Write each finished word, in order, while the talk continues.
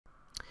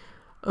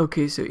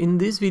Okay, so in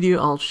this video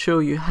I'll show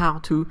you how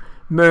to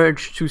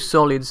merge two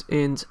solids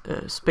in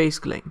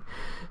SpaceClaim.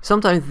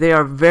 Sometimes they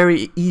are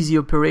very easy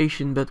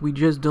operation, but we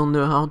just don't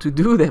know how to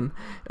do them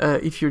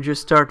if you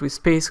just start with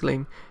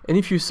SpaceClaim. And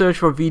if you search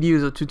for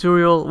videos or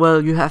tutorial,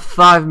 well, you have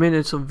 5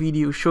 minutes of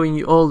video showing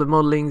you all the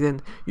modeling,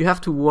 and you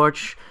have to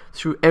watch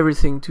through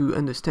everything to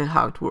understand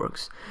how it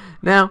works.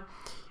 Now,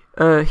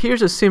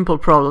 here's a simple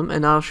problem,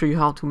 and I'll show you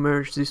how to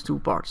merge these two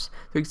parts.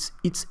 So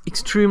it's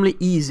extremely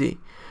easy.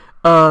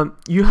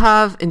 You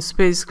have in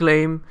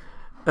SpaceClaim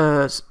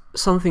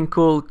something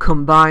called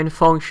combine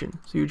function.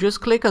 So you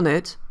just click on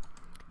it,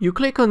 you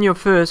click on your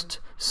first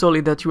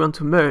solid that you want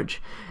to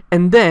merge,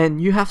 and then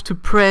you have to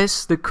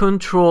press the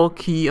control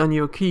key on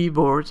your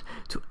keyboard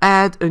to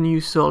add a new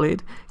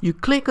solid. You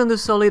click on the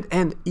solid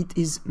and it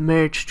is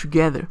merged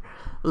together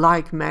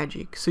like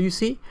magic. So you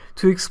see,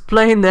 to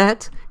explain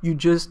that you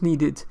just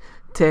needed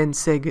 10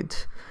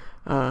 seconds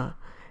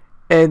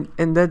and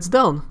that's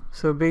done.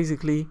 So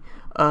basically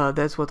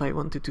that's what I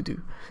wanted to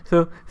do.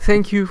 So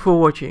thank you for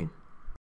watching.